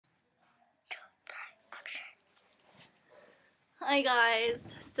Hi guys.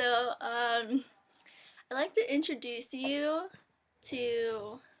 I'd like to introduce you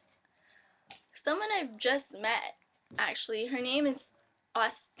to someone I've just met. Actually, her name is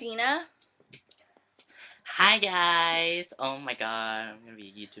Austina. Hi guys! Oh my god, I'm gonna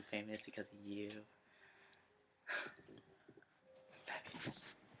be YouTube famous because of you. Fabulous.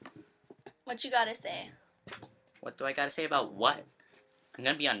 What you gotta say? What do I gotta say about what? I'm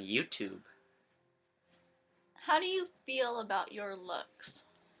gonna be on YouTube. How do you feel about your looks?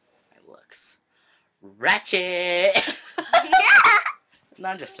 My looks. Ratchet! No,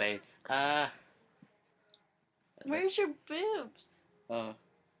 I'm just playing. Uh, Where's your boobs? oh,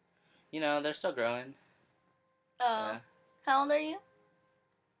 they're still growing. Oh, Uh, how old are you?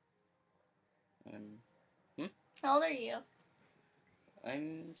 um, hmm? How old are you?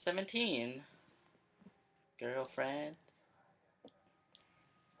 I'm 17. Girlfriend.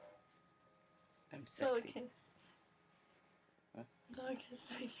 I'm sexy. Focus. Huh? Focus.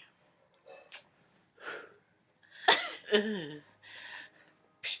 Ugh.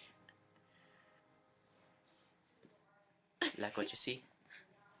 Like what you see?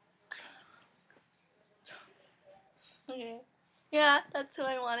 Okay. Yeah, that's who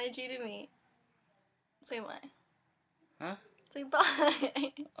I wanted you to meet. Say bye. Huh? Say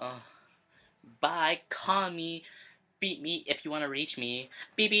bye. Oh. Bye. Call me. Beat me if you want to reach me.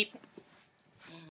 Beep beep.